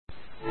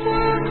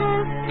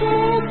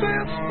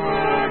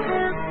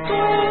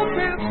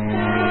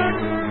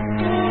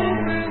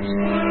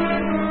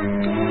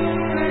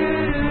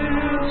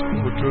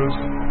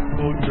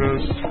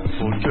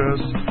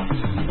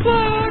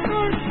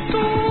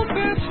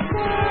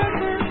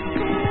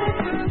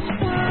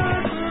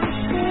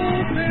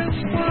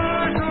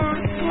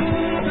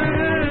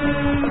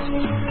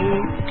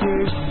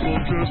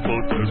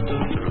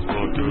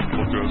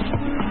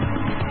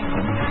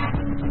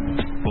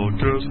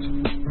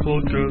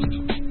I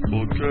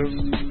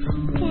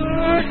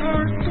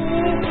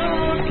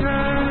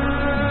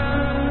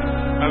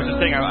was just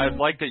saying, I'd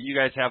like that you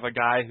guys have a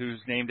guy who's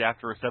named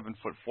after a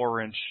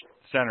 7'4"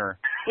 center,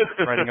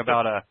 writing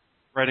about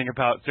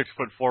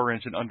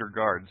 6'4" and under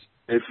guards.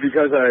 It's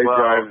because I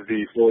drive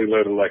the fully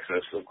loaded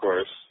Lexus, of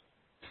course.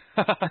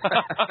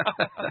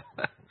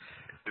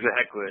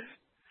 Exactly.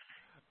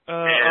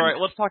 All right,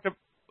 let's talk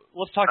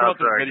about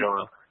this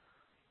video.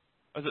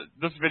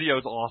 This video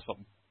is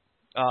awesome.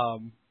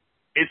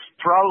 It's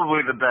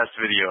probably the best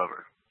video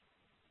ever.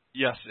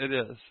 Yes, it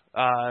is.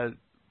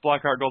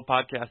 Blackheart Gold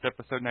Podcast,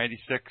 episode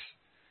 96,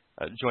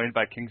 joined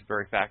by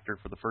Kingsbury Factor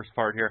for the first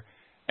part here.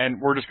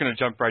 And we're just going to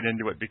jump right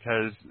into it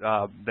because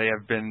they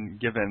have been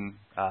given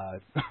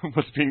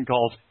what's being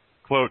called,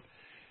 quote,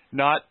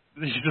 not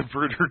the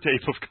Zapruder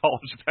tape of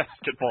college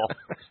basketball.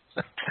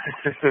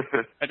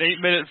 An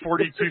 8-minute,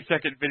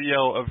 42-second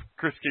video of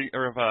Chris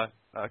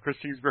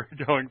Kingsbury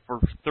going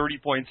for 30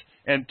 points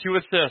and 2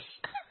 assists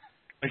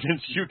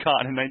against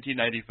UConn in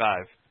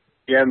 1995.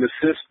 Yeah, and the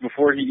assist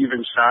before he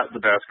even shot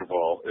the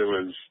basketball, it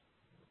was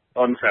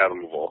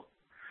unfathomable.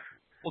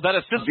 Well, that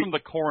assist from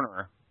the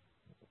corner.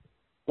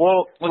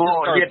 Well,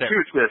 he had 2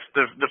 assists.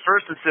 The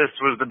first assist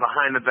was the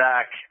behind the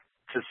back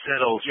to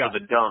Sittles for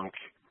the dunk,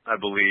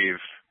 I believe,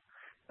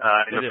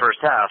 in the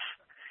first half.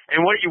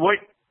 And what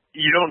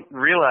you don't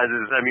realize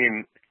is, I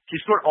mean,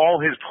 he scored all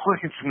his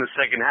points in the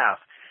second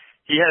half.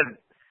 He had,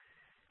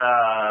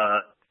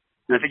 I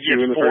think he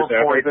had 4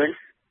 points. I think?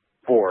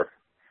 4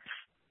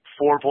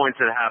 points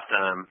at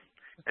halftime,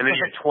 and then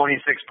he had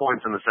 26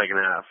 points in the second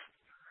half.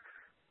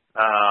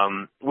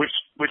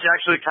 Which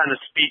actually kind of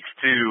speaks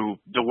to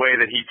the way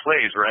that he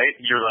plays, right?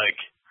 You're like,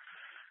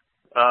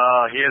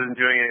 he isn't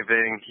doing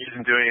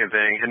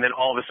anything, and then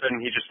all of a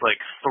sudden he just like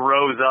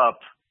throws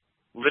up,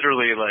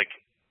 literally like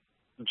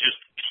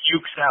just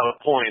pukes out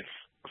points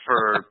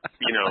for,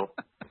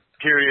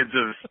 periods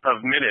of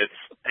minutes,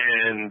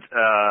 and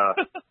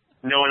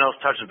no one else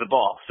touches the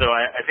ball. So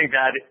I think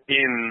that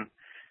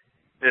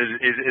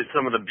is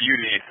some of the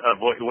beauty of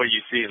what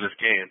you see in this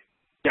game.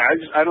 Yeah,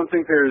 I don't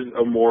think there's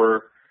a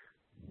more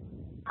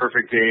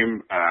perfect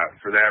game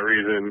for that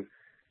reason,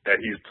 that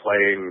he's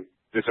playing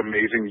this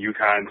amazing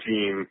UConn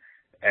team,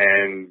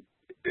 and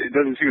it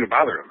doesn't seem to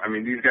bother him. I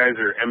mean, these guys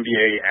are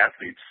NBA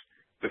athletes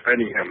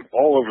defending him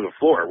all over the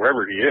floor,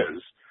 wherever he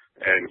is,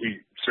 and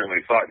he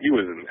certainly thought he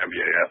was an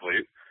NBA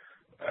athlete.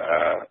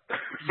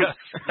 Yes,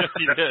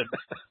 he did.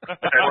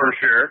 For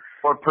sure.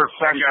 Or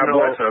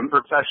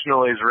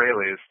professional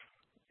Israelis.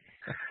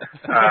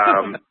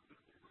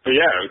 But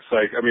yeah, it's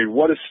like, I mean,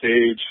 what a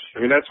stage. I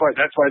mean, that's why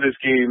this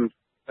game,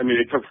 I mean,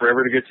 it took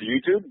forever to get to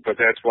YouTube, but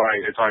that's why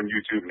it's on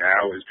YouTube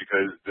now, is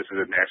because this is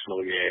a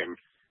national game,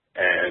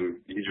 and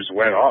he just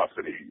went off,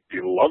 and he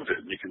loved it.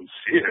 You can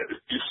see it.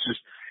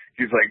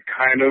 He's like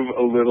kind of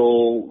a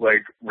little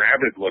like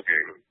rabid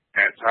looking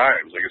at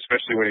times, like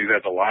especially when he's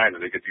at the line and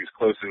they get these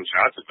close-in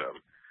shots of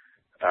him.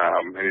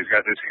 And he's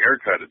got this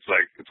haircut. It's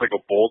like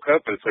a bowl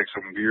cut, but it's like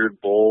some weird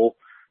bowl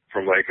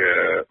from like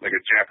a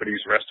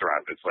Japanese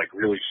restaurant that's like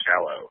really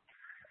shallow.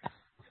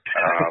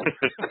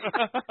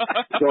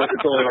 So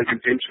it's only like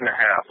an inch and a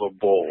half of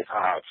bowl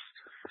tops.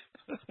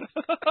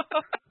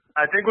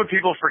 I think what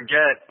people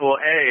forget,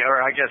 or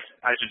I guess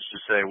I should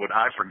just say what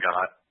I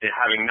forgot,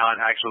 having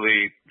not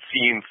actually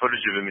seen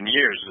footage of him in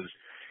years, is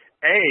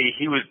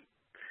he was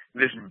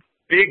this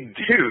big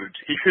dude.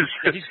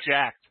 He's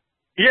jacked.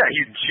 Yeah,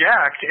 he's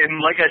jacked, and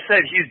like I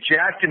said, he's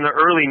jacked in the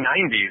early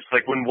 90s,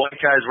 like when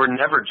white guys were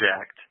never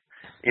jacked.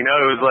 It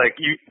was like,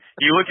 you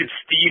look at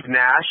Steve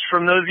Nash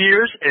from those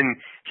years, and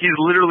he's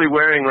literally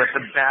wearing like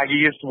the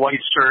baggiest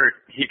white shirt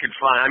he could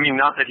find. I mean,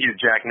 not that he's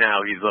jacked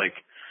now, he's like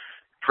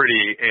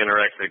pretty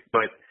anorexic,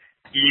 but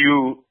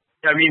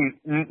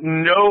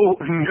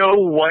no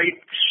white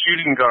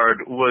shooting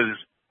guard was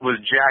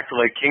jacked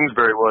like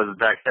Kingsbury was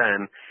back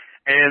then.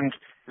 And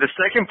the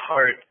second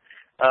part,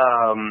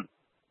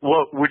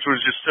 which was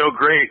just so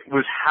great,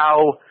 was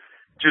how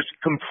just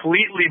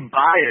completely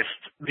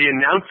biased the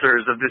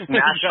announcers of this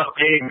national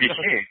game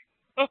became.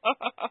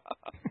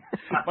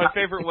 My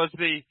favorite was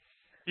he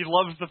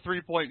loves the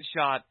 3-point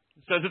shot.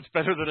 Says it's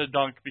better than a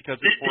dunk because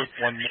it forced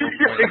one more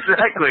point.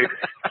 Exactly.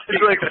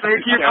 He's like,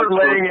 thank you for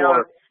laying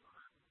out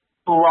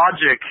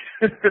logic.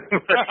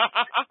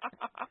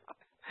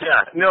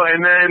 Yeah, no,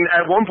 and then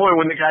at one point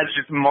when the guy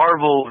just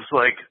marvels,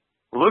 like,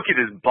 look at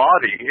his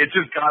body, it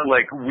just got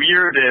like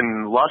weird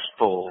and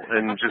lustful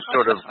and just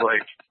sort of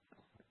like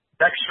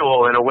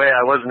sexual in a way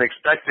I wasn't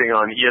expecting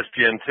on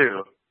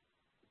ESPN2.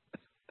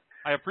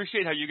 I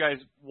appreciate how you guys,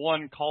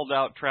 called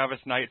out Travis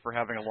Knight for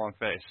having a long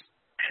face.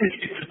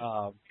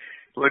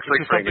 Looks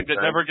like something that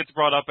never gets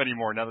brought up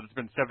anymore now that it's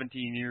been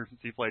 17 years since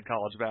he played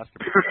college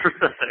basketball.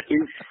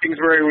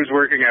 Kingsbury was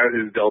working out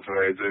his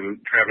deltoids, and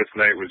Travis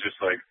Knight was just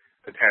like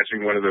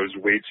attaching one of those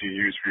weights you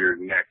use for your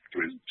neck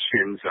to his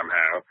chin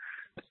somehow.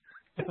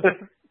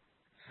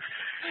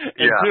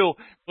 And two,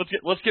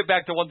 let's get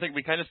back to one thing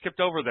we kind of skipped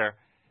over there.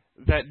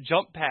 That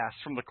jump pass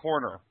from the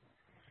corner.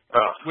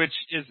 which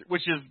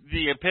is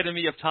the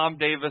epitome of Tom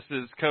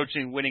Davis's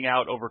coaching winning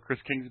out over Chris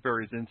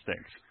Kingsbury's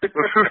instincts.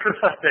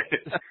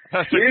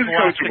 That's He is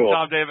classic coachable.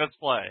 Tom Davis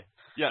play.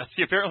 Yes,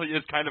 he apparently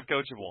is kind of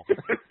coachable.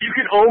 You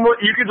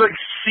could like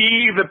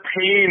see the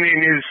pain in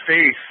his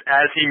face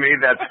as he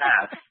made that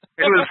pass.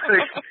 It was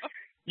like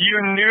you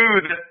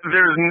knew that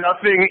there's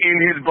nothing in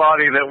his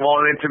body that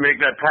wanted to make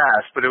that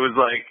pass, but it was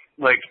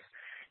like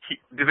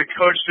the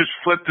coach just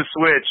flipped the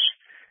switch,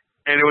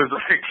 and it was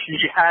like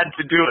he had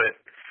to do it.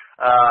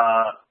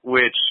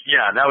 Which,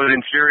 yeah, that was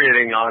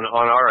infuriating on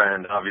our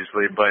end,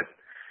 obviously, but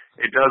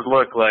it does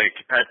look like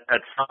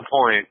at some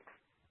point,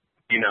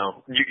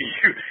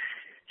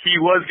 he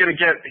was going to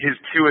get his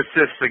 2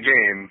 assists a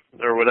game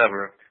or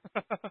whatever.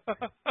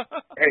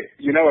 Hey,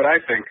 you know what I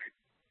think?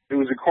 It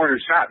was a corner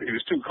shot. He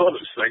was too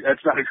close. Like,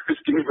 that's not a Chris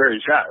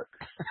Kingsbury shot.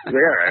 Like,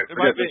 all right,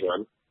 forget this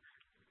one.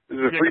 This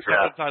is a free throw.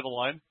 Outside the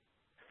line.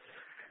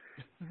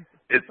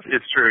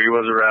 It's true. He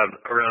was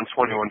around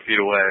 21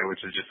 feet away,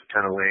 which is just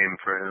kind of lame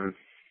for him.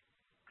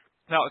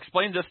 Now,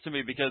 explain this to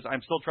me because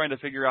I'm still trying to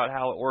figure out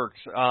how it works.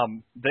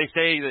 They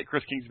say that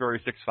Chris Kingsbury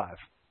is 6'5".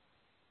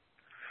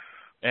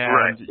 And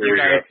right.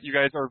 you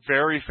guys are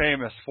very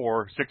famous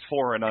for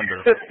 6'4" and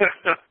under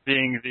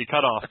being the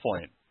cutoff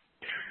point.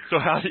 So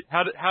how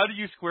do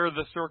you square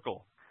the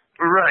circle?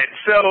 Right.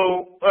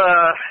 So,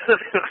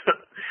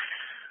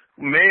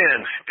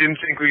 man, didn't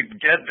think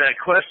we'd get that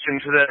question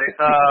today.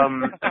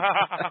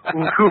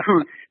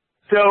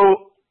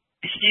 So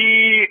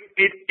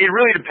it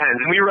really depends,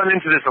 and we run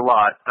into this a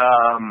lot.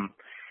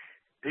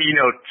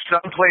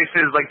 Some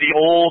places like the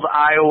old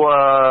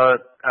Iowa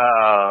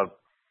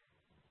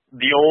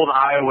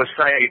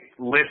site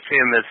lists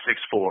him as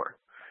 6'4",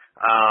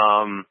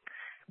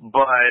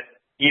 but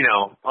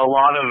a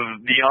lot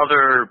of the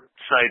other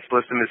sites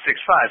list him as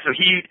 6'5". So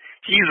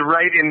he's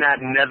right in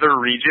that nether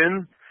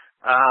region,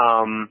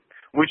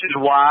 which is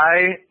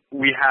why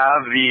we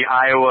have the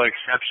Iowa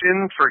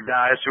exception for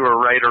guys who are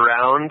right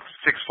around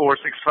 6'4",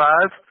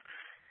 6'5".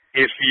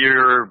 If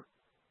you're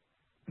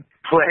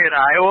play at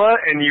Iowa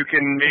and you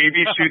can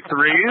maybe shoot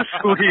threes,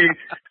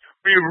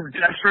 we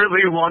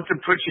desperately want to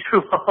put you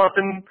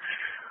on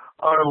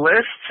our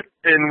list,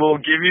 and we'll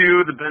give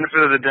you the benefit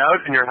of the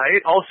doubt in your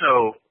height.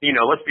 Also,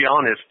 let's be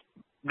honest,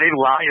 they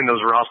lie in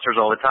those rosters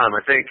all the time.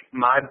 I think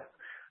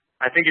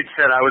it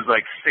said I was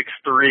like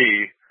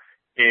 6'3",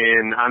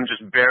 and I'm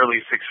just barely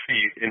 6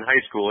 feet in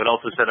high school. It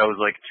also said I was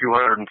like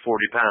 240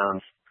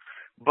 pounds.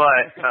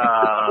 But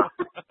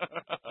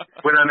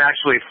when I'm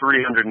actually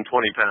 320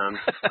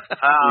 pounds.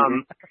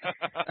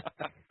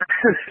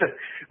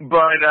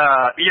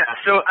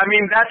 So I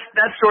mean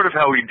that's sort of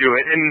how we do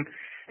it.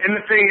 And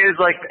the thing is,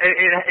 like,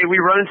 we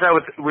run into that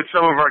with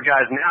some of our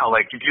guys now.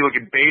 Like, if you look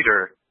at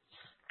Bader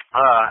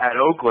at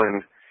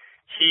Oakland,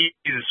 he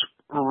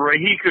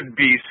could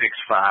be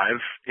 6'5"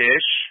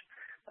 ish,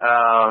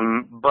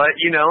 but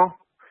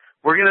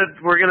we're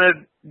gonna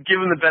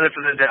give him the benefit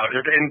of the doubt.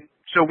 And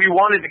so we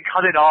wanted to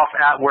cut it off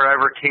at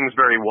wherever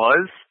Kingsbury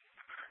was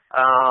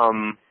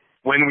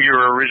when we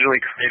were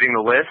originally creating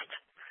the list.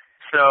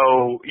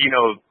 So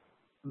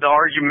the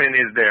argument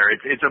is there.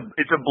 It's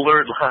a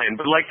blurred line.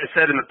 But like I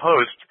said in the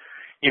post,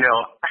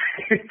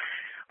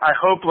 I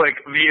hope like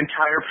the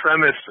entire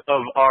premise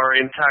of our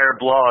entire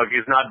blog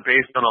is not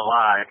based on a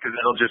lie, because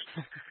that'll just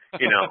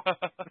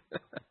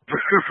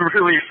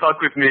really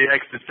fuck with me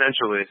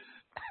existentially.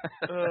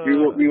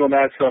 We will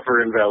not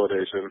suffer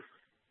invalidation.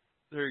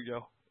 There you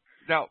go.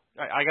 Now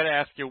I got to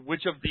ask you,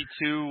 which of the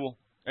two?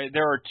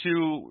 There are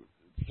 2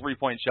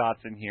 3-point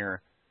shots in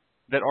here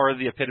that are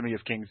the epitome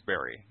of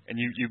Kingsbury, and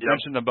you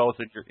mentioned them both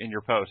in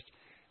your post.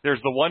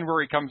 There's the one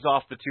where he comes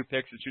off the 2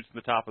 picks and shoots from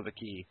the top of the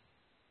key,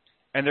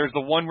 and there's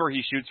the one where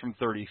he shoots from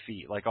 30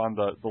 feet, like on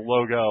the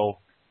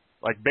logo,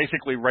 like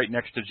basically right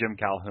next to Jim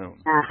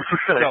Calhoun.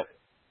 So,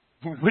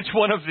 which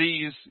one of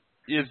these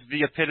is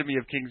the epitome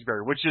of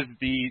Kingsbury? Which is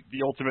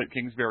the ultimate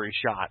Kingsbury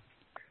shot?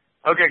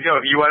 Okay, go.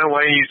 Why don't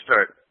you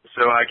start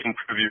so I can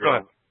prove you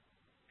wrong?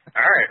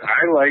 All right,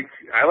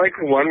 I like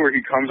the one where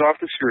he comes off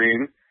the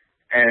screen.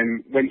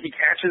 And when he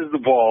catches the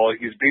ball,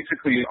 he's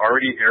basically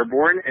already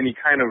airborne, and he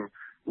kind of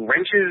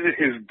wrenches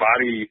his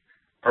body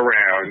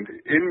around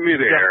in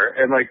midair.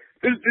 And, like,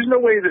 there's no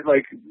way that,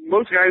 like,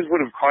 most guys would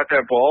have caught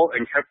that ball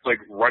and kept,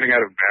 like, running out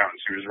of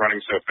bounds. He was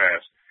running so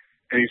fast.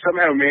 And he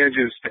somehow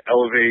manages to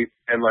elevate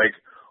and, like,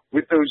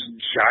 with those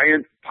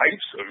giant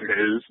pipes of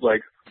his,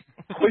 like,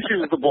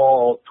 pushes the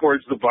ball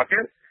towards the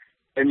bucket.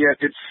 And yet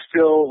it's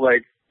still,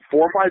 like,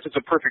 form-wise, it's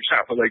a perfect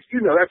shot, but, like,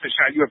 that's a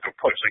shot you have to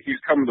push. Like,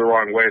 he's coming the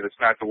wrong way. That's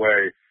not the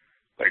way,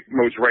 like,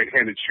 most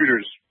right-handed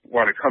shooters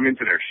want to come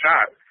into their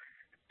shot.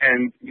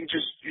 And he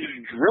just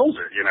drills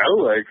it,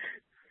 Like,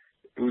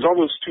 it was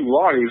almost too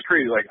long. It was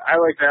crazy. Like, I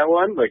like that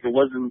one. Like, it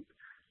wasn't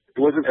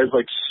as,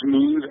 like,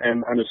 smooth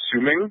and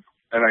unassuming.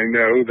 And I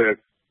know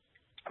that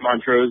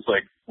Montrose,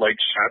 like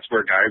shots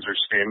where guys are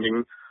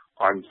standing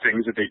on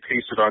things that they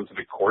pasted onto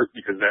the court,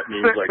 because that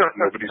means, like,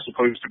 nobody's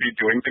supposed to be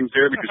doing things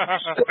there because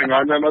you're stepping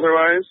on them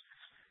otherwise.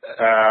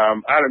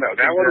 I don't know.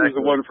 That one was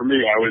the one for me.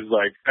 I was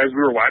like, as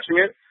we were watching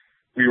it,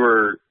 we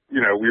were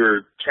we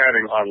were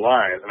chatting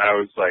online, and I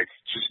was like,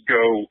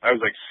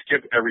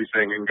 skip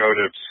everything and go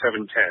to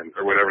 710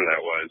 or whatever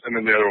that was, and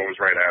then the other one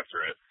was right after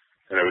it,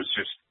 and it was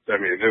just,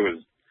 I mean, it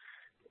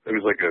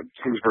was like a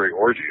Kingsbury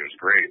orgy. It was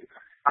great.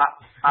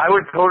 I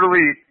would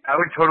totally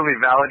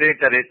validate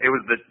that it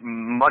was the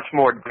much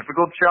more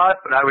difficult shot,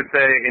 but I would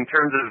say in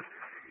terms of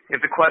if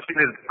the question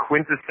is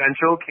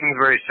quintessential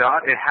Kingsbury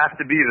shot, it has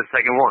to be the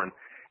second one.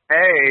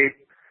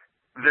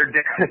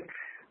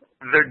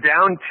 They're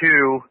down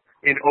 2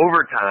 in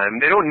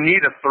overtime. They don't need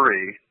a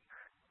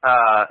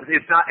 3.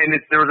 It's not, and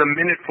there was a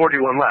minute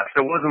 41 left, so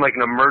it wasn't like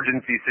an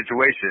emergency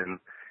situation.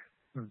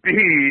 B,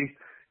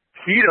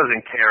 he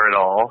doesn't care at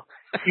all.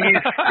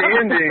 He's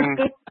standing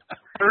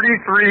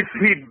 33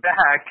 feet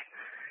back.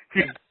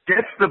 He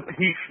gets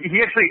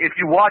he actually, if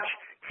you watch,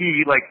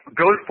 he like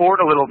goes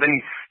forward a little, then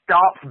he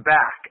stops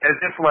back as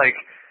if like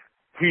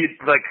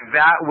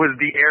that was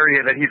the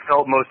area that he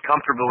felt most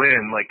comfortable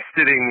in, like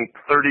sitting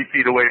 30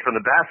 feet away from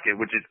the basket,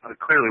 which it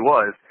clearly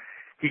was.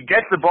 He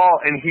gets the ball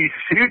and he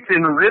shoots in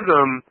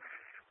rhythm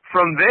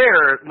from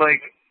there,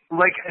 like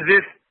as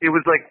if it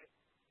was like,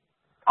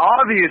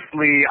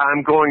 obviously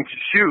I'm going to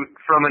shoot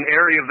from an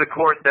area of the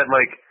court that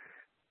like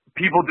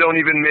people don't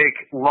even make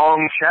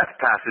long chest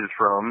passes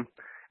from.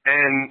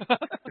 And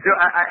so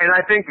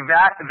I think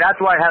that's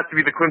why it has to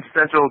be the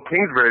quintessential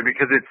Kingsbury,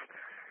 because it's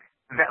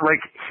that,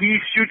 like, he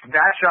shoots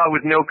that shot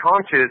with no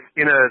conscience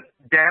in a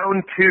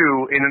down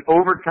 2 in an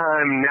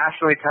overtime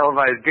nationally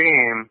televised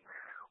game,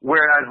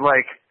 whereas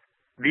like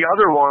the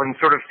other one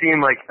sort of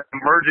seemed like an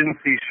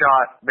emergency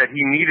shot that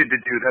he needed to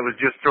do that was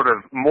just sort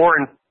of more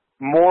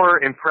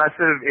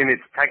impressive in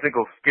its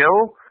technical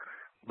skill,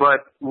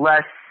 but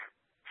less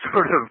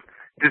sort of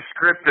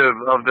descriptive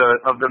of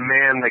the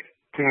man that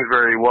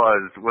Kingsbury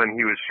was when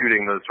he was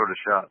shooting those sort of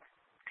shots.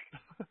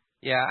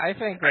 Yeah, I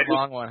think the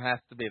long one has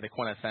to be the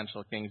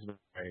quintessential Kingsbury,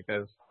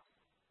 because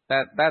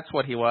that's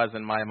what he was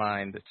in my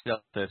mind still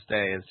to this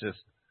day, is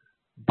just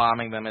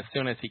bombing them as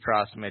soon as he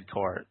crossed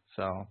midcourt.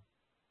 So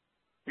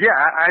yeah,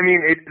 I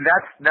mean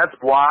that's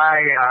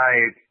why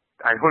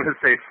I want to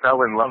say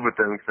fell in love with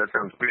him, because that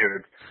sounds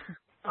weird,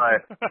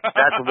 but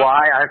that's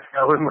why I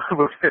fell in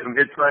love with him.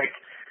 It's like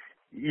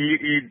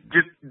you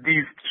just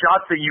these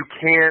shots that you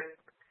can't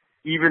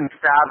even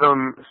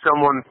fathom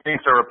someone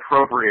thinks are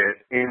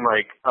appropriate in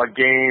like a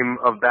game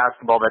of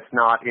basketball that's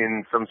not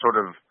in some sort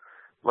of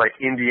like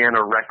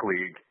Indiana rec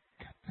league.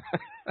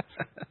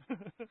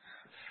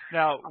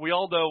 Now, we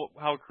all know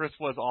how Chris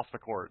was off the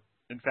court.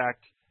 In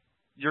fact,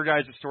 your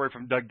guys' story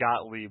from Doug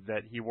Gottlieb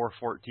that he wore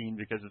 14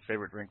 because his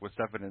favorite drink was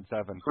 7 and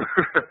 7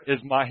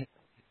 is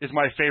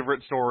my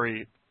favorite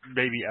story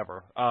maybe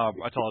ever. I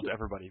tell it to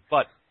everybody.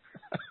 But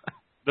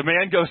the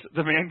man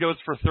goes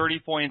for 30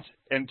 points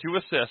and 2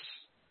 assists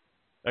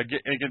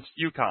against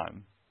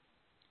UConn.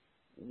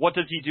 What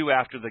does he do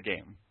after the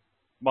game?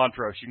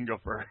 Montrose, you can go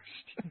first.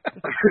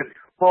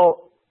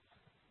 Well,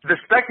 the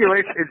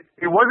speculation,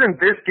 it wasn't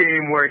this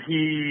game where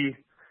he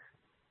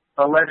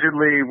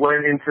allegedly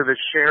went into the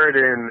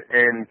Sheridan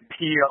and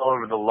peed all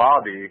over the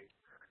lobby,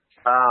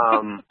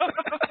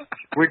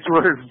 which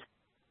was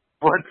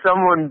what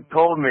someone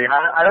told me.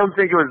 I don't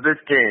think it was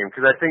this game,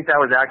 because I think that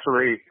was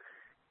actually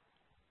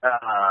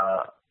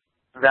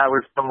that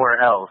was somewhere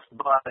else.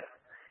 But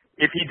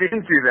if he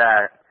didn't do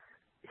that,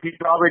 he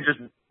probably just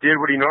did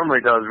what he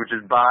normally does, which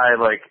is buy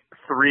like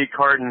 3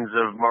 cartons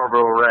of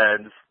Marlboro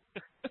Reds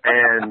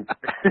and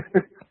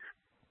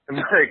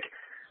like,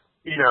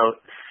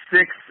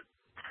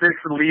 6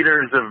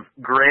 liters of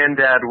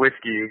Granddad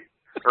whiskey,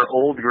 or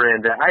Old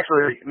Granddad.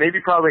 Actually,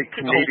 probably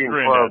Canadian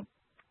Club.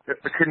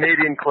 The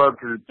Canadian Club,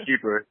 because it's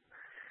cheaper.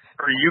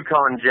 Or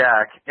Yukon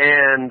Jack.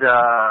 And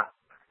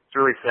it's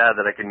really sad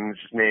that I can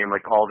just name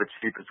like all the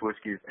cheapest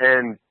whiskeys.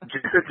 And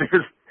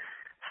just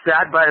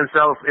sat by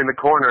himself in the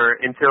corner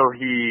until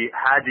he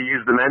had to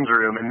use the men's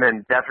room, and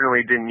then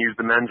definitely didn't use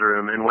the men's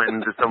room and went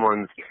into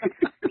someone's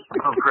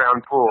above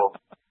ground pool.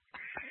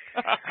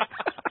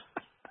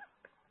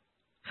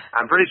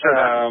 I'm pretty sure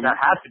that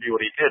has to be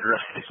what he did,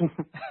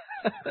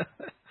 right?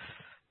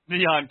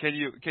 Neon, can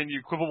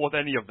you quibble with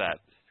any of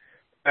that?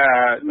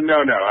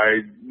 No.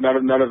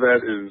 None of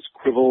that is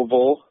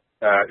quibblable.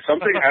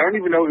 Something I don't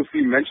even know if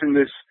we mentioned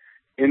this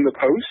in the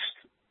post,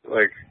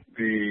 like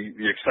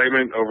the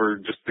excitement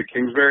over just the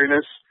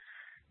Kingsbury-ness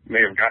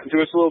may have gotten to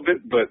us a little bit,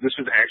 but this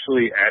was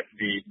actually at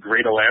the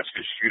Great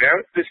Alaska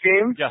Shootout this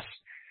game. Yes.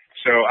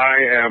 So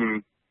I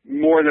am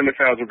more than 1,000%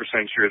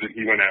 sure that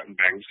he went out and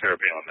banged Sarah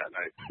Palin that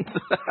night.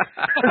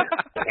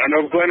 I don't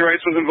know if Glenn Rice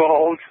was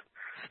involved.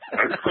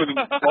 I don't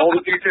know all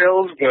the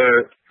details,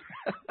 but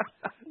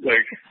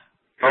like,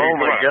 oh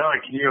my God,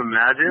 can you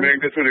imagine?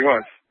 Maybe that's what he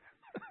wants.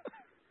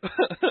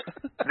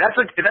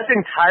 That's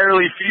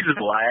entirely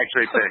feasible, I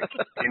actually think,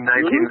 in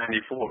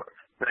 1994,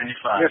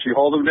 95. Yeah, she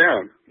hauled him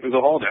down. It was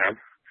a haul down.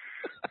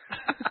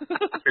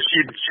 She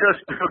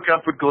just hooked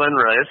up with Glenn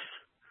Rice.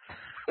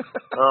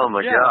 Oh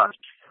my gosh.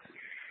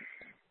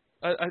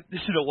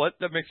 You know what?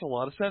 That makes a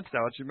lot of sense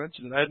now that you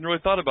mentioned it. I hadn't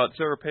really thought about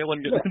Sarah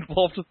Palin getting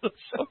involved with this.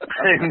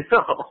 I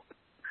know.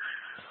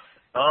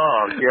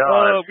 Oh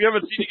God. We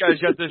haven't seen you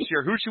guys yet this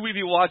year. Who should we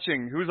be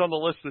watching? Who's on the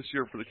list this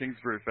year for the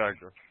Kingsbury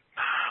Factor?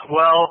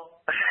 Well,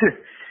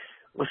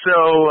 so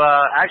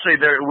actually,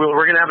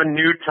 we're going to have a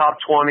new top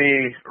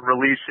 20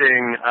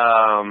 releasing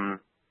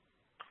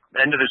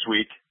end of this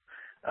week.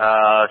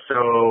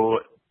 So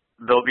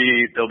there'll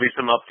be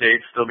some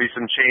updates, there'll be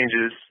some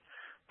changes,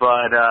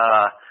 but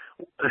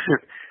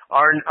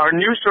our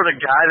new sort of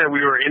guy that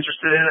we were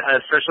interested in,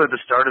 especially at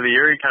the start of the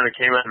year, he kind of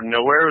came out of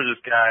nowhere, was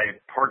this guy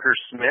Parker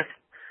Smith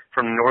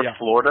from North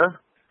Florida,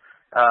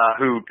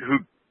 who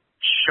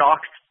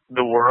shocked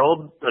the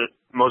world, but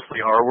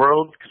mostly our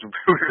world, because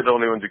we were the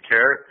only ones who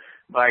care.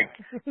 Like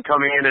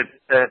coming in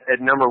at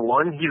number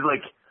one, he's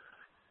like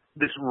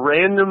this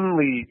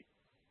randomly,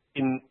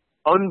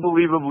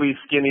 unbelievably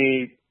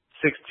skinny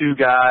 6'2"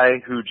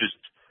 guy who just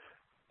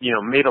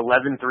made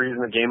 11 threes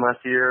in the game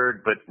last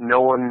year, but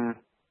no one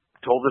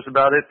told us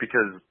about it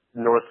because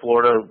North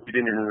Florida we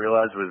didn't even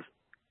realize was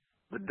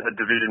a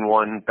Division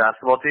I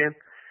basketball team.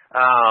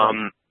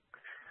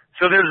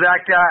 So there's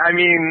that guy. I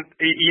mean,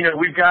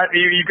 you've got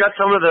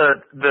some of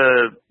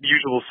the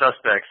usual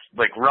suspects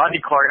like Rodney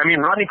Clark. I mean,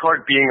 Rodney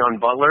Clark being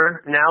on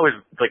Butler now is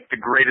like the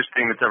greatest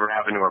thing that's ever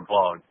happened to our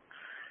blog,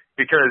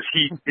 because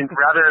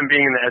rather than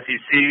being in the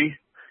SEC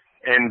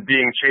and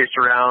being chased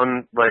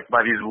around like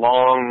by these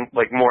long,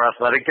 like more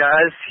athletic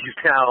guys, he's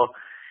now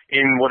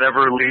in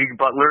whatever league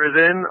Butler is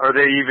in. Are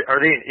they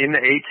in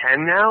the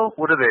A10 now?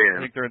 What are they in?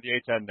 I think they're in the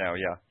A10 now.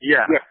 Yeah.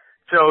 Yeah.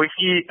 So it's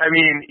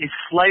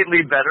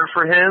slightly better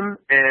for him,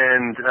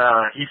 and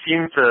he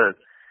seems to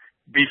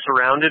be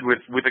surrounded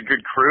with a good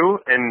crew.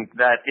 And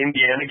that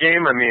Indiana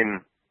game, I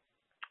mean,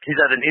 he's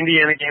at an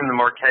Indiana game, the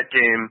Marquette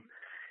game,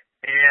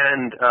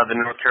 and the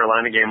North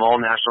Carolina game, all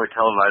nationally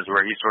televised,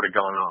 where he's sort of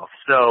gone off.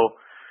 So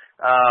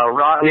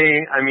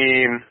Rodney, I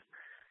mean,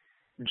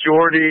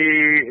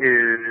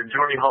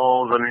 Jordy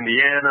Hall's on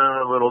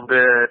Indiana a little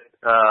bit.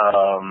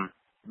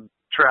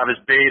 Travis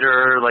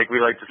Bader, like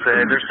we like to say.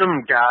 There's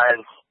some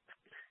guys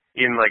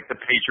in like the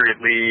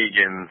Patriot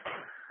League and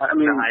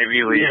the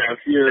Ivy League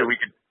that we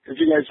could. If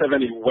you guys have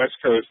any West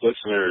Coast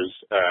listeners,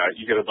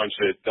 you get a bunch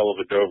of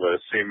Dellavedova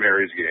St.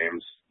 Mary's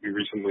games.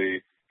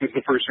 This is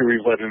the first year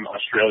we've let in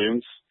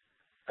Australians.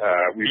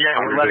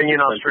 We're letting in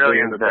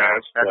Australians now.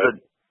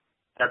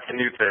 That's a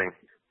new thing.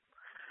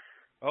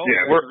 Oh,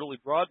 yeah, we're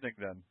really broadening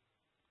then.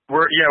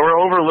 We're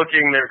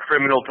overlooking their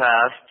criminal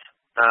past,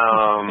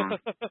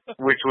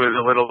 which was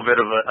a little bit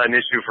of an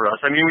issue for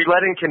us. I mean, we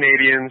let in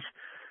Canadians.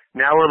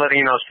 Now we're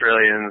letting in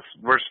Australians.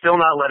 We're still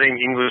not letting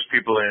English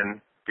people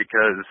in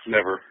because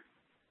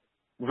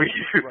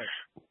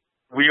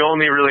we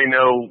only really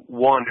know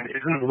one.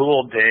 Isn't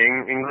Lul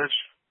Deng English?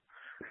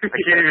 I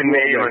can't even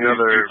name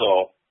another.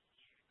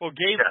 Well,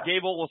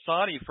 Gabe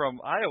Olasani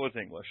from Iowa's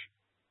English.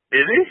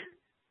 Is he?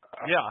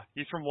 Yeah,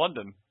 he's from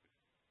London.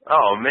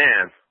 Oh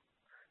man,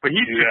 but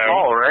he's too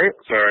tall, right?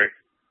 Sorry.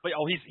 But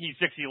he's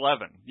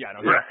 6'11". Yeah,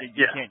 no,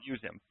 you can't use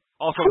him.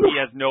 Also, he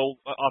has no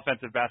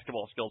offensive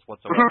basketball skills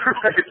whatsoever.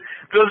 Right.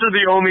 Those are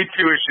the only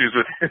two issues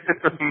with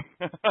him.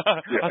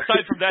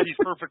 Aside from that, he's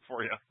perfect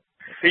for you.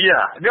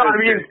 Yeah. No, I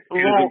mean,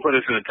 he doesn't put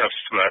us in a tough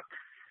spot.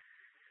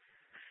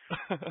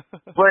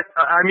 But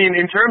I mean,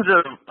 in terms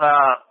of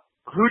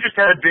who just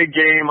had a big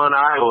game on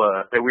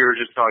Iowa that we were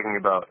just talking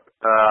about?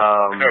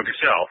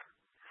 Gasell.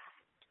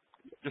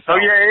 Oh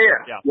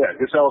yeah. Yeah,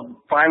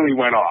 Gasell finally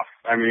went off.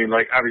 I mean,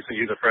 like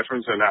obviously he's a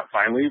freshman, so not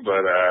finally,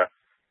 but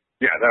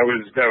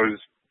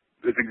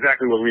it's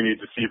exactly what we need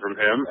to see from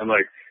him. And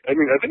like, I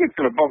mean, I think it's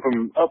going to bump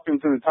him up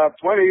into the top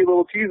 20,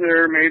 little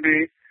teaser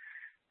maybe.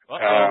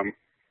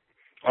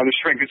 On the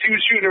strength, because he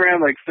was shooting around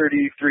like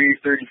 34%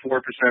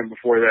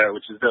 before that,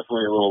 which is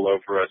definitely a little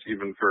low for us,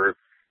 even for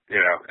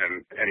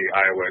and any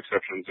Iowa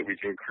exceptions that we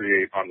can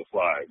create on the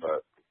fly.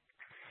 But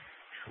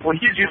well,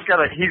 he's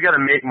got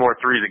to make more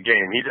threes a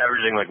game. He's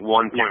averaging like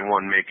 1.1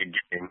 make a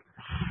game.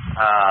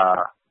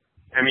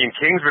 I mean,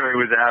 Kingsbury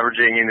was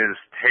averaging in his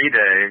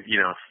heyday,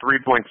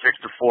 3.6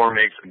 to 4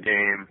 makes a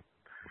game.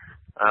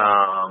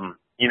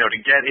 To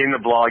get in the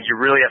blog, you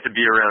really have to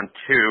be around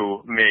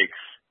 2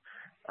 makes.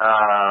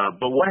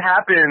 But what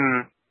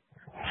happened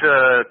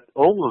to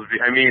Oglesby?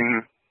 I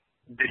mean,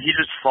 did he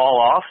just fall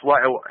off?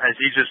 What has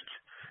he just?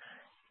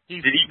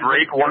 Did he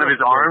break one of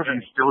his arms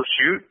and still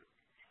shoot?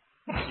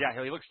 Yeah,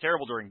 he looks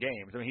terrible during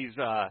games. I mean, he's.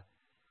 I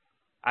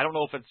don't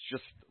know if it's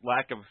just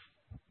lack of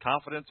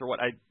confidence or what.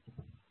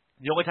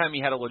 The only time he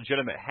had a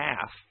legitimate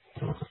half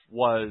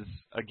was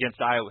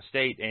against Iowa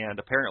State, and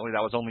apparently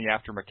that was only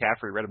after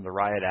McCaffrey read him the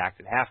riot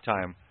act at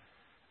halftime.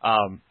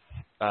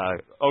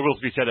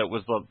 Oglesby said it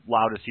was the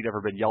loudest he'd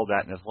ever been yelled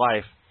at in his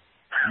life.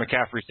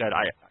 McCaffrey said,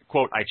 I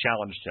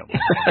challenged him.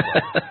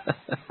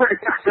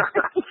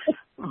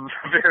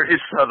 Very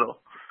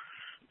subtle.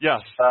 Yes,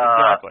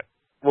 exactly.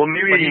 Well,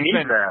 maybe he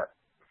needs that.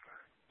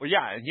 Well,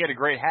 yeah, he had a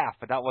great half,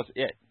 but that was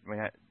it. I mean,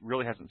 I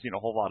really hasn't seen a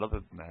whole lot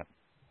other than that.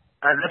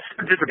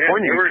 That's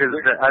disappointing because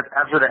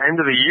after the end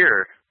of the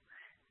year,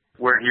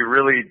 where he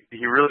really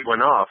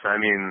went off. I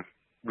mean,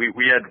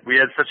 we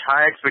had such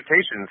high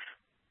expectations.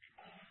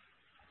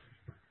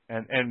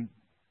 And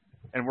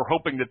And we're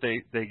hoping that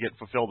they get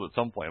fulfilled at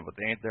some point, but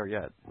they ain't there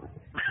yet.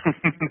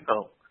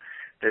 No,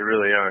 they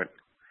really aren't.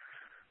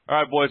 All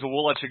right, boys. Well,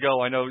 we'll let you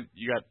go. I know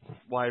you got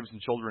wives and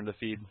children to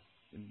feed.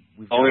 And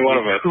Only one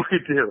of us. We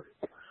do.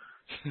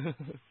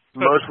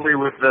 Mostly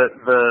with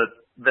the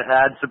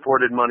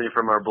ad-supported money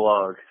from our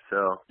blog.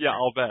 So yeah,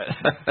 I'll bet.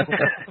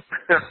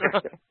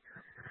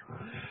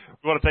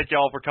 We want to thank you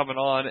all for coming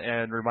on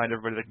and remind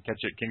everybody they can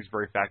catch you at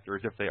Kingsbury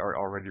Factors if they are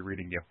already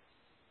reading you.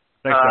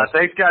 Thanks, guys.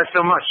 Thanks, guys,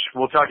 so much.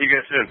 We'll talk to you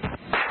guys soon. All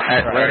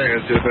right,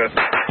 Guys, do the best.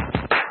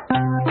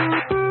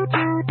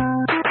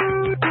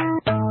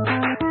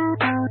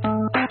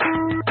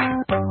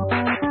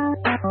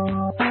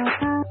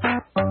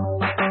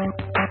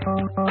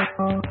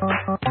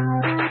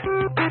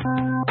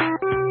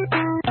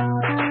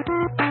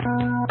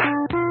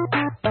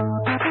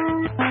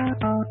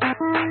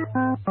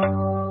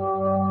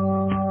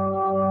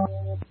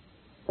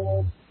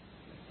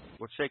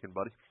 What's shaking,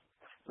 buddy?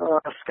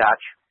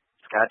 Scotch.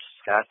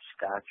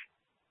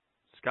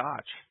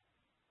 Scotch.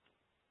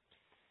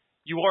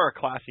 You are a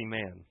classy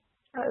man.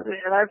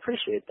 And I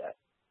appreciate that.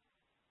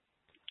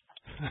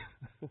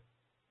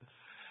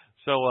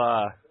 So,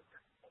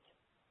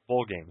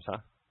 bowl games, huh?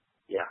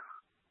 Yeah.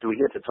 Do we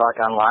get to talk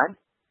online?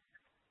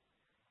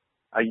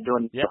 Are you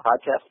doing the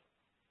podcast?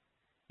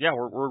 Yeah,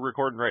 we're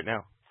recording right now.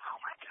 Oh,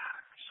 my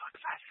God. I'm so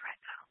excited right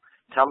now.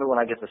 Tell me when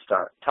I get to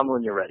start. Tell me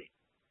when you're ready.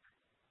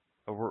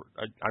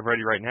 I'm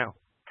ready right now.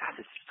 God,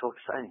 this is so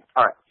exciting.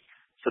 All right.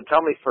 So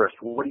tell me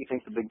first, what do you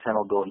think the Big Ten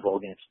will go in bowl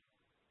games?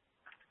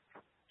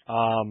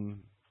 I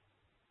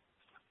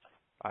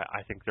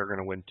think they're going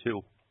to win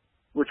 2.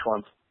 Which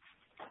ones?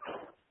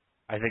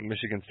 I think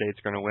Michigan State's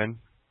going to win.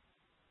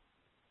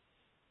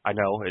 I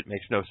know it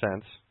makes no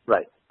sense.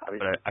 Right.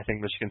 But I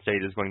think Michigan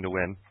State is going to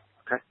win.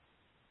 Okay.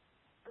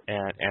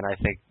 And I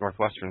think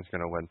Northwestern's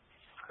going to win.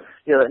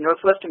 Yeah, the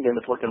Northwestern game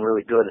is looking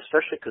really good,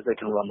 especially because they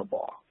can run the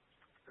ball.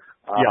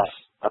 Yes.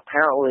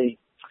 Apparently,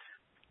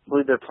 I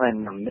believe they're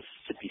playing a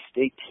Mississippi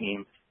State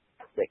team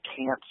that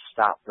can't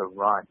stop the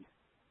run.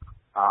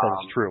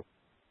 That's true.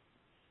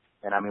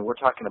 And, I mean, we're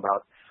talking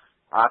about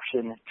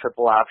option,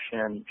 triple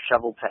option,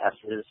 shovel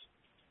passes,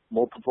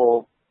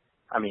 multiple,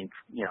 talent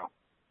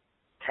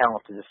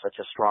is such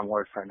a strong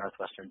word for a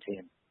Northwestern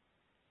team.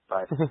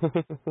 But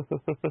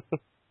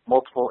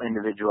multiple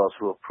individuals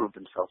who have proved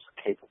themselves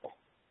capable.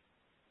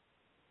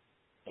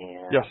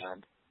 And yes.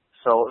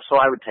 So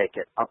I would take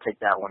it. I'll take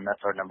that one.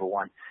 That's our number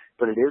one.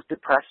 But it is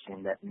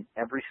depressing that in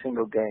every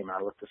single game,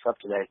 I looked this up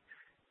today,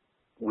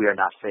 we are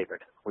not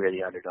favored. We are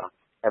the underdog.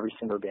 Every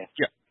single game.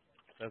 Yeah,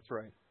 that's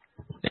right.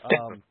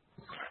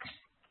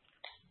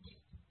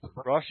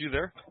 Ross, you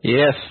there?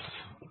 Yes.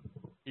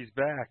 He's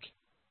back.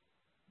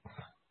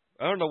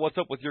 I don't know what's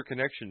up with your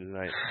connection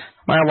tonight.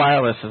 My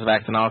wireless is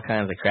acting all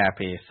kinds of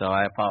crappy, so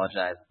I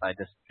apologize if I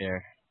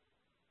disappear.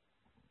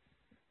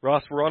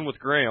 Ross, we're on with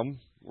Graham.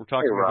 We're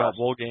talking about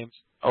bowl games.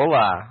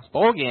 Hola.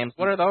 Bowl games?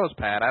 What are those,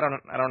 Pat? I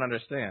don't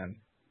understand.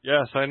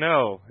 Yes, I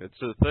know.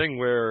 It's a thing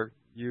where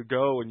you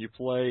go and you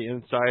play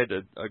inside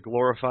a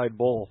glorified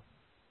bowl.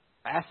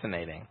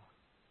 Fascinating.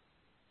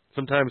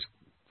 Sometimes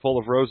full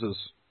of roses.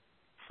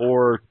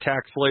 Or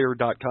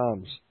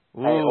taxslayer.coms.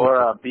 Hey,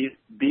 or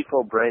Beef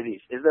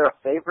O'Brady's. Is there a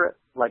favorite,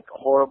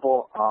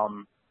 horrible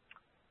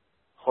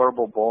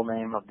bowl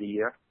name of the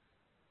year?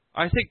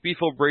 I think Beef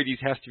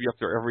O'Brady's has to be up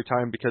there every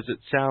time because it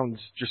sounds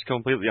just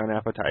completely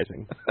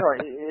unappetizing.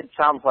 It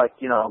sounds like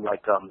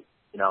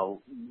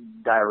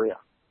diarrhea.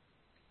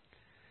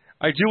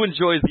 I do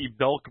enjoy the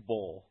Belk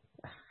Bowl.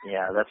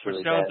 Yeah, that's really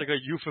which sounds bad. like a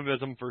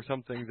euphemism for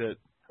something that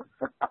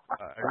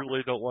I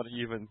really don't want to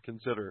even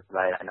consider.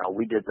 Right, I know.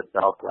 We did the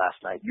Belk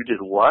last night. You did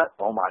what?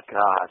 Oh, my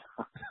God.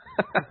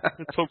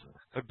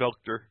 I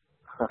belked her.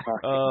 I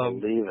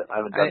can't believe it. I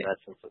haven't done that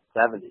since the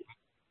 70s.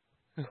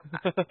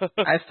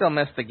 I still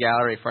miss the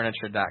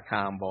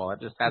GalleryFurniture.com bowl. It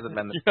just hasn't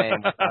been the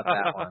same without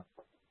that one.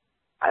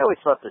 I always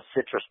thought the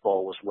Citrus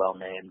Bowl was well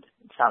named.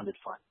 It sounded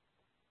fun.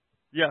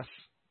 Yes.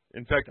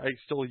 In fact, I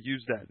still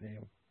use that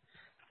name.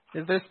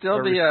 Is there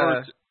still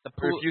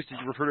used to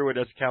refer to it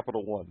as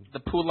Capital One. The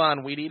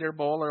Poulon Weed Eater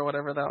Bowl or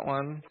whatever that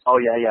one? Oh,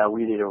 yeah,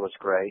 Weed Eater was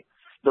great.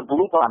 The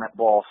Bluebonnet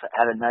Bowl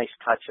had a nice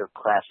touch of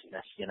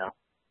classiness,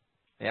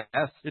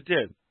 Yes. It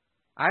did.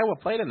 Iowa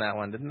played in that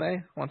one, didn't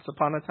they? Once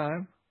upon a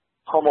time?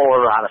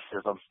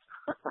 Homoeroticism.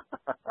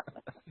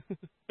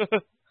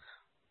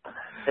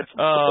 It's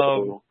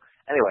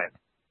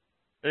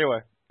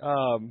Anyway,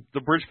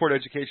 the Bridgeport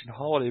Education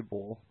Holiday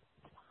Bowl.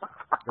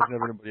 There's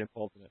never anybody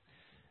involved in it.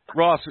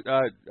 Ross,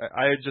 I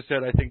had just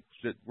said I think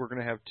that we're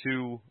going to have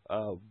 2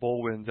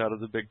 bowl wins out of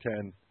the Big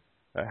Ten.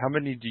 How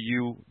many do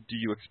you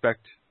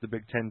expect the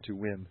Big Ten to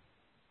win?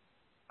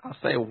 I'll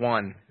say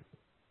 1.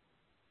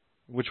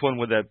 Which one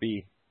would that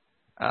be?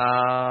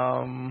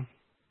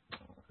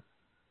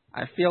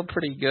 I feel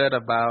pretty good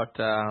about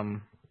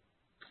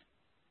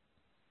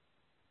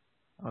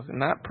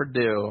not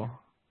Purdue.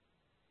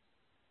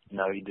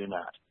 No, you do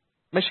not.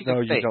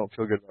 Michigan State. No, you don't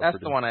feel good about That's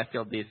Purdue. the one I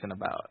feel decent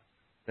about.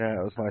 Yeah,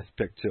 that was my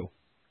pick too.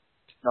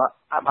 No,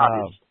 I'm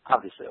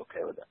obviously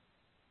okay with it.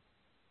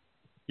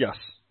 Yes.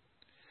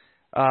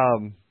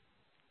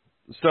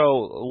 So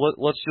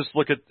let's just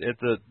look at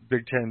the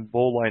Big Ten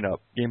Bowl lineup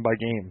game by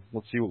game.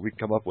 Let's see what we can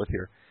come up with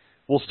here.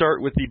 We'll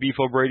start with the Beef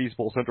O'Brady's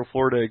Bowl, Central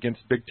Florida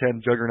against Big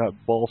Ten juggernaut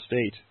Ball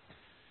State.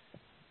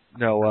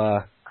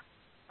 No,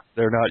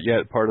 they're not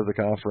yet part of the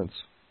conference.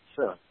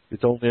 Sure.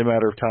 It's only a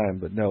matter of time,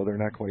 but no, they're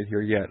not quite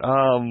here yet.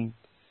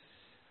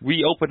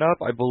 We open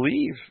up, I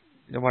believe.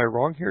 Am I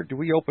wrong here? Do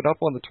we open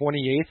up on the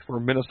 28th where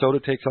Minnesota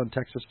takes on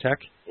Texas Tech?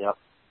 Yep.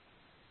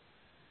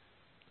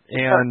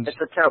 And it's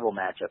a terrible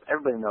matchup.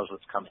 Everybody knows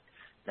what's coming.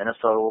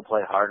 Minnesota will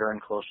play harder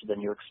and closer than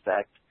you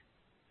expect,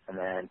 and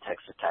then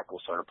Texas Tech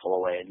will sort of pull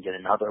away and get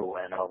another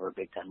win over a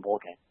Big Ten bowl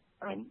game.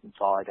 I mean, that's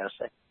all I got to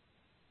say.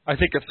 I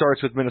think it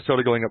starts with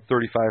Minnesota going up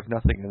 35-0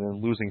 and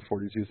then losing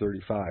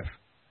 42-35,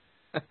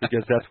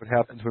 because that's what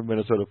happens when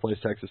Minnesota plays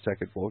Texas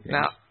Tech at bowl games.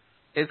 Now,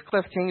 is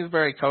Cliff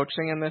Kingsbury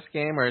coaching in this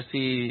game, or is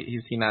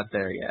he not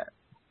there yet?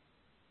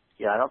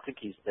 Yeah, I don't think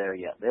he's there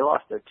yet. They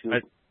lost their two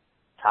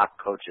top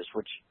coaches,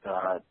 which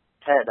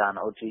Ted on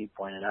OT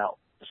pointed out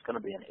is going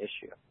to be an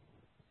issue.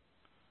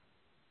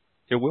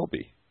 It will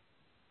be.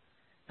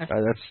 That's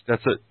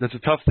a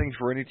tough thing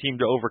for any team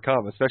to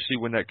overcome, especially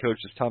when that coach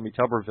is Tommy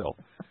Tuberville,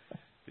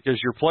 because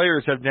your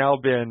players have now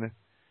been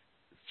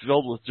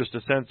filled with just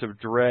a sense of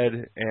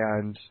dread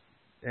and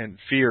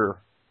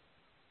fear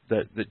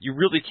that you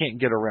really can't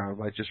get around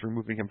by just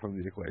removing him from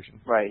the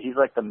equation. Right. He's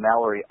like the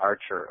Mallory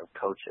Archer of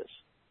coaches.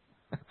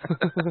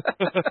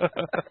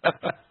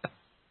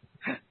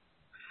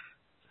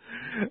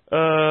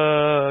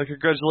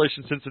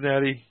 Congratulations,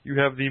 Cincinnati. You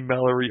have the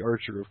Mallory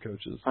Archer of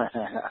coaches.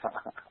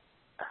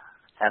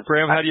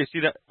 Graham, how do you see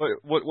that?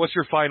 What's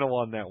your final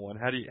on that one?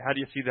 How do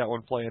you see that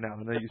one playing out?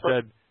 I know you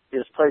said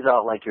this plays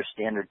out like your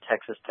standard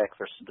Texas Tech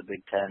versus the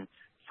Big Ten,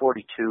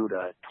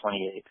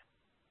 42-28.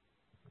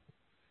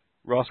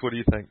 Ross, what do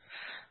you think?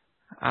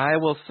 I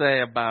will say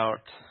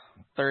about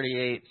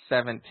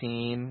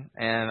 38-17,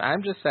 and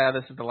I'm just sad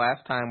this is the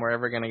last time we're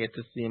ever going to get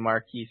to see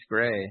Marquise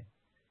Gray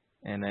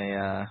in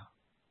a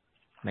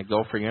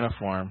Gopher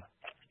uniform.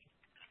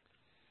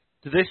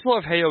 Do they still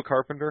have Hayo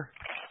Carpenter?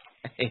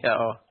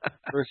 Hayo.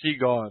 Or is he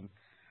gone?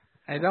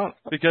 I don't.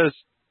 Because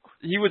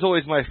he was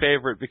always my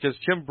favorite, because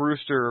Tim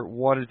Brewster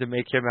wanted to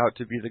make him out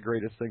to be the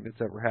greatest thing that's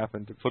ever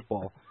happened to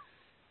football.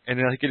 And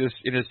I think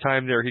in his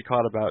time there, he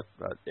caught about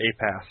a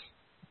pass.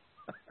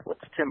 What's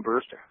Tim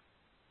Brewster?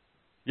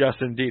 Yes,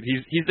 indeed.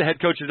 He's the head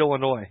coach at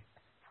Illinois.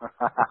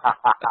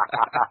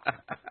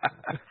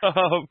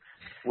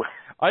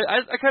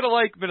 I kind of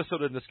like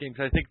Minnesota in this game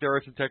because I think there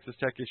are some Texas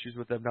Tech issues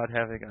with them not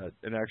having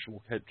an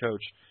actual head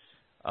coach,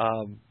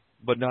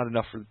 but not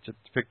enough to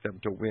pick them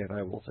to win.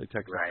 I will say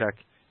Texas Tech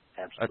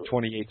at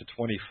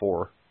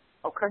 28-24.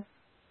 Okay.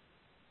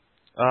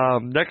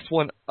 Next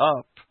one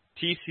up,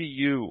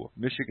 TCU,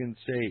 Michigan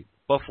State,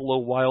 Buffalo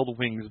Wild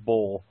Wings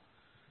Bowl,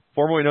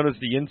 formerly known as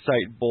the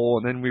Insight Bowl,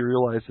 and then we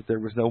realized that there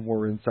was no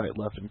more insight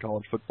left in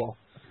college football.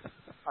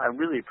 I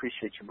really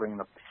appreciate you bringing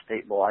up the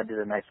State Bowl. I did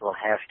a nice little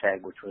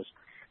hashtag, which was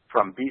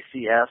from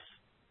BCS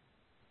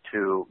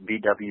to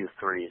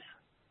BW3s.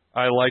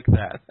 I like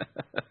that.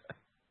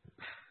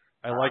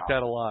 I like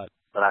that a lot.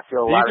 But I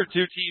feel these are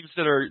two teams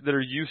that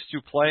are used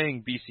to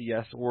playing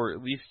BCS, or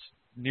at least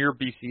near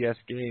BCS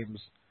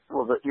games.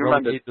 Well, you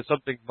remember to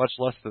something much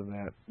less than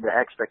that. The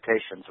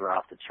expectations were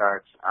off the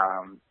charts,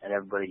 and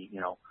everybody,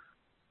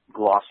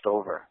 glossed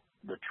over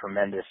the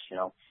tremendous,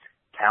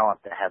 talent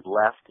that had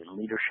left and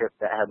leadership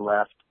that had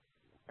left,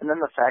 and then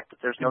the fact that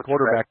there's no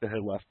quarterback that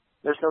had left.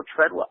 There's no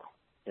Treadwell.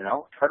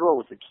 Treadwell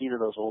was the key to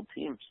those old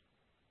teams.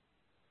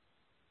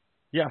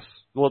 Yes,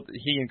 well,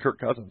 he and Kirk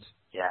Cousins.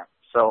 Yeah,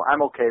 so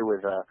I'm okay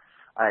with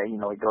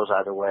it goes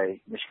either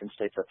way. Michigan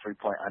State's a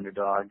 3-point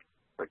underdog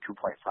or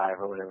 2.5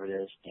 or whatever it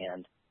is,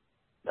 and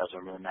it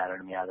doesn't really matter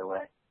to me either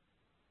way.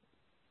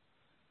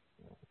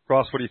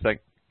 Ross, what do you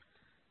think?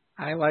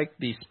 I like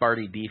the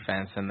Sparty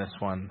defense in this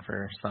one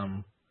for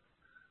some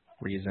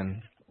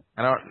reason.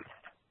 I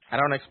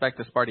don't expect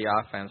the Sparty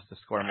offense to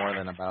score more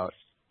than about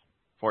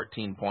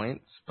 14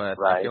 points, but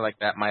I feel like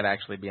that might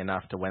actually be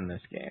enough to win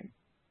this game.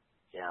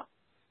 Yeah.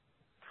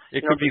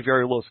 It could be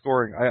very low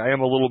scoring. I am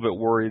a little bit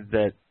worried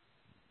that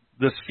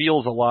this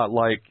feels a lot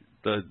like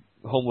the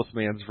homeless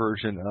man's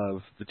version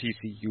of the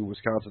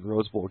TCU-Wisconsin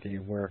Rose Bowl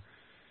game, where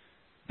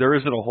there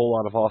isn't a whole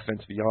lot of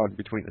offense beyond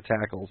between the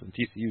tackles, and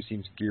TCU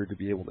seems geared to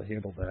be able to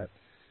handle that.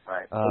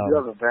 Right. You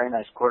have a very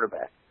nice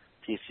quarterback,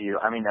 TCU.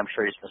 I mean, I'm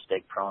sure he's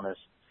mistake-prone as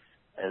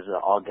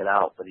all get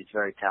out, but he's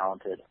very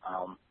talented.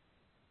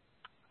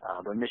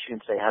 But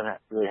Michigan State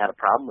hasn't really had a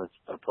problem with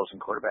opposing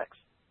quarterbacks.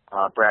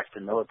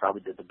 Braxton Miller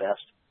probably did the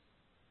best.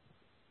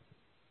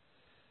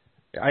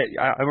 I'm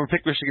going to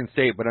pick Michigan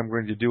State, but I'm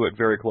going to do it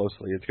very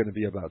closely. It's going to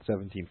be about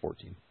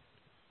 17-14.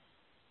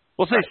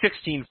 We'll say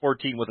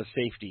 16-14 with a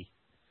safety.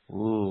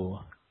 Ooh.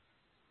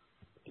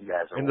 You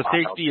guys are and the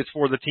safety is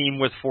for the team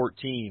with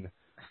 14.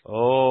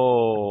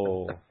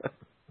 Oh.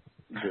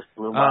 You just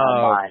blew my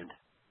mind.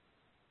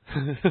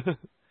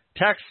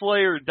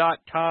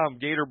 TaxSlayer.com,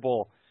 Gator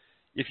Bowl.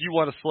 If you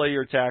want to slay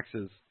your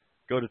taxes,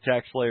 go to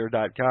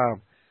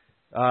TaxSlayer.com.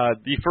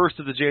 the first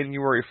of the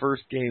January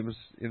 1st games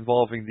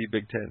involving the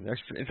Big Ten.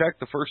 In fact,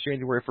 the first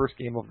January 1st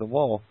game of them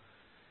all.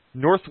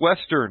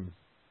 Northwestern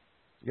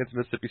against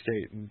Mississippi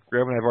State. And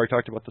Graham and I have already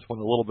talked about this one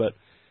a little bit.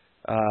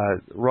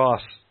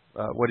 Ross,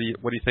 what do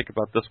you think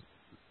about this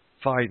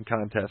fine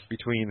contest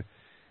between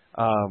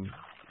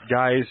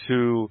guys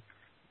who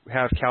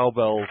have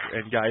cowbells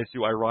and guys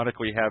who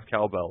ironically have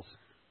cowbells?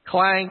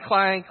 Clang,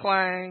 clang,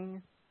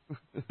 clang.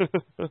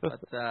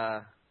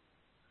 But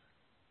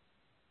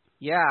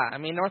yeah, I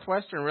mean,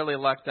 Northwestern really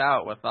lucked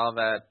out with all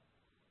that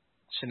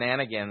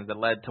shenanigans that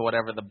led to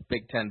whatever the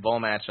Big Ten bowl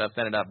matchups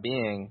ended up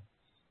being,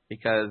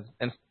 because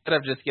instead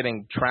of just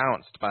getting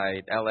trounced by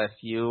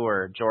LSU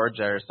or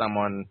Georgia or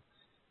someone,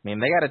 I mean,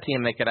 they got a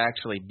team they could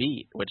actually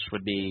beat, which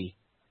would be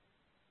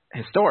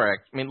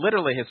historic. I mean,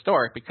 literally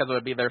historic, because it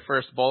would be their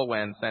first bowl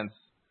win since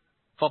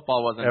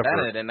football was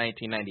invented in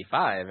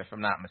 1995, if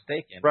I'm not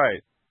mistaken.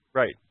 Right.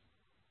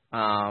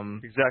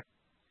 Exactly.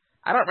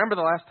 I don't remember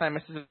the last time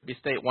Mississippi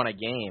State won a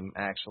game,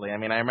 actually. I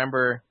mean, I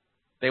remember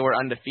they were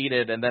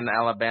undefeated, and then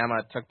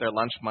Alabama took their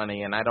lunch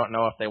money, and I don't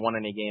know if they won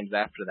any games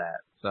after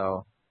that.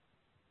 So,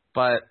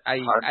 but I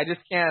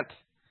just can't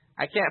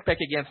pick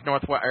against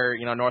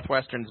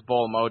Northwestern's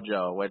bowl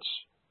mojo, which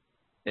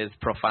is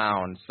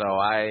profound. So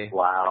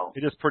wow,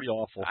 it is pretty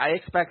awful. I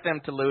expect them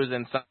to lose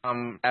in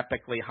some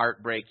epically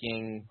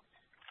heartbreaking,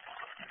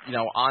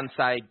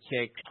 onside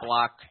kick,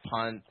 blocked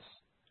punt,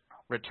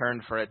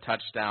 return for a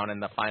touchdown in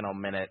the final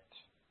minute.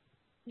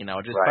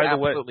 Just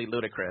absolutely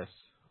ludicrous.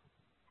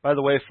 By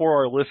the way, for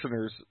our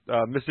listeners,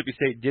 Mississippi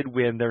State did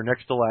win their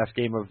next to last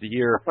game of the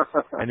year,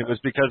 and it was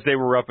because they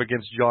were up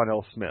against John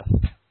L. Smith.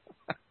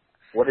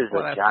 What is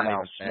it, John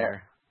L.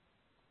 Smith?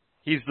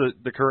 He's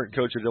the current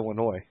coach of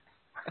Illinois.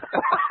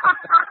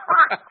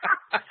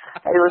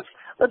 Hey,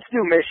 let's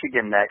do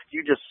Michigan next.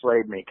 You just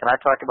slayed me. Can I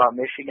talk about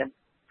Michigan?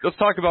 Let's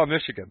talk about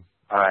Michigan.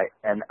 All right,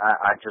 and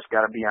I just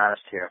got to be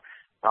honest here.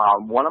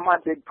 One of my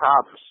big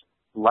problems,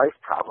 life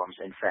problems,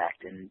 in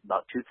fact, in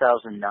about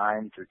 2009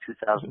 through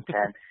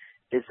 2010,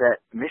 is that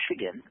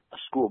Michigan, a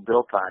school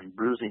built on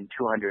bruising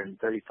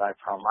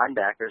 235-pound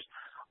linebackers,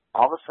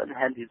 all of a sudden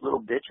had these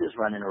little bitches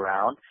running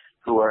around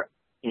who are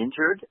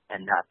injured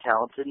and not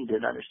talented and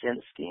didn't understand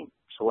the scheme.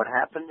 So what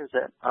happened is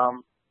that,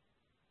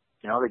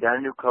 they got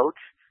a new coach.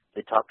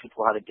 They taught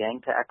people how to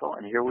gang tackle,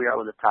 and here we are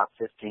with a top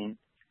 15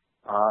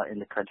 in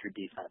the country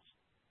defense.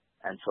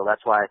 And so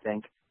that's why I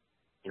think,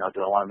 do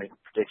I want to make a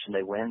prediction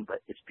they win?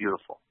 But it's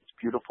beautiful. It's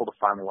beautiful to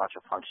finally watch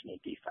a functioning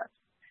defense.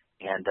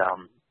 And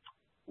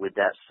with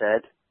that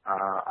said,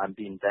 I'm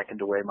being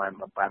beckoned away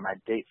by my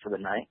date for the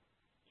night.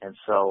 And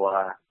so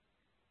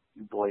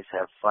you boys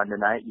have fun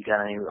tonight. You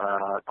got any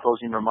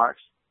closing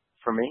remarks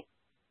for me?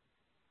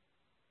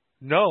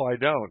 No, I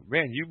don't.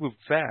 Man, you moved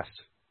fast.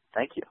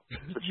 Thank you.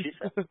 That's what she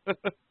said.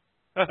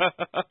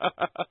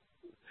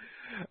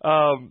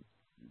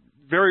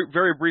 Very,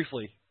 very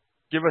briefly,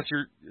 give us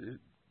your.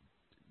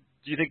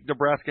 Do you think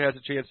Nebraska has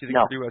a chance? Do you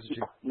think Purdue has a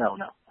chance? No.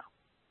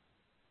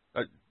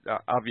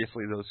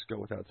 Obviously, those go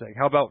without saying.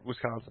 How about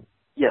Wisconsin?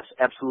 Yes,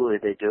 absolutely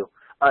they do.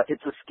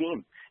 It's a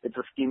scheme. It's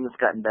a scheme that's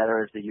gotten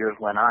better as the years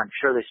went on.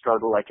 Sure, they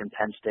struggle like in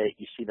Penn State.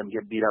 You see them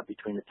get beat up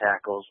between the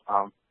tackles.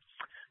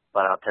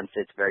 But Penn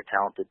State's a very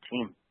talented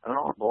team. I don't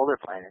know what bowl they're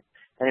playing in.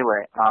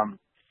 Anyway,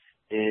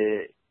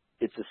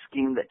 it's a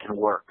scheme that can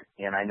work.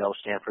 And I know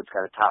Stanford's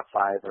got a top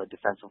 5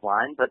 defensive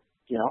line, but,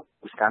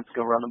 Wisconsin's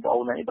going to run the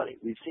ball with anybody.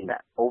 We've seen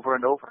that over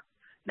and over.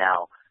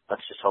 Now,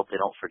 let's just hope they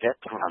don't forget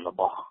to run the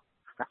ball.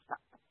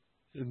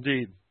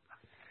 Indeed.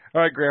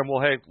 All right, Graham.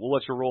 Well, hey, we'll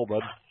let you roll,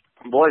 bud.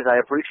 Boys, I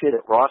appreciate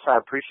it. Ross, I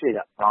appreciate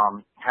it.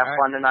 Have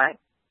fun tonight,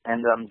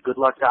 and good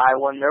luck to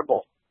Iowa in their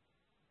bowl.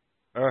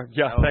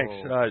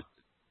 Thanks.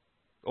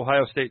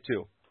 Ohio State,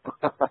 too.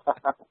 All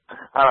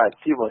right.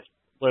 See you, boys.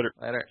 Later.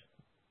 Later.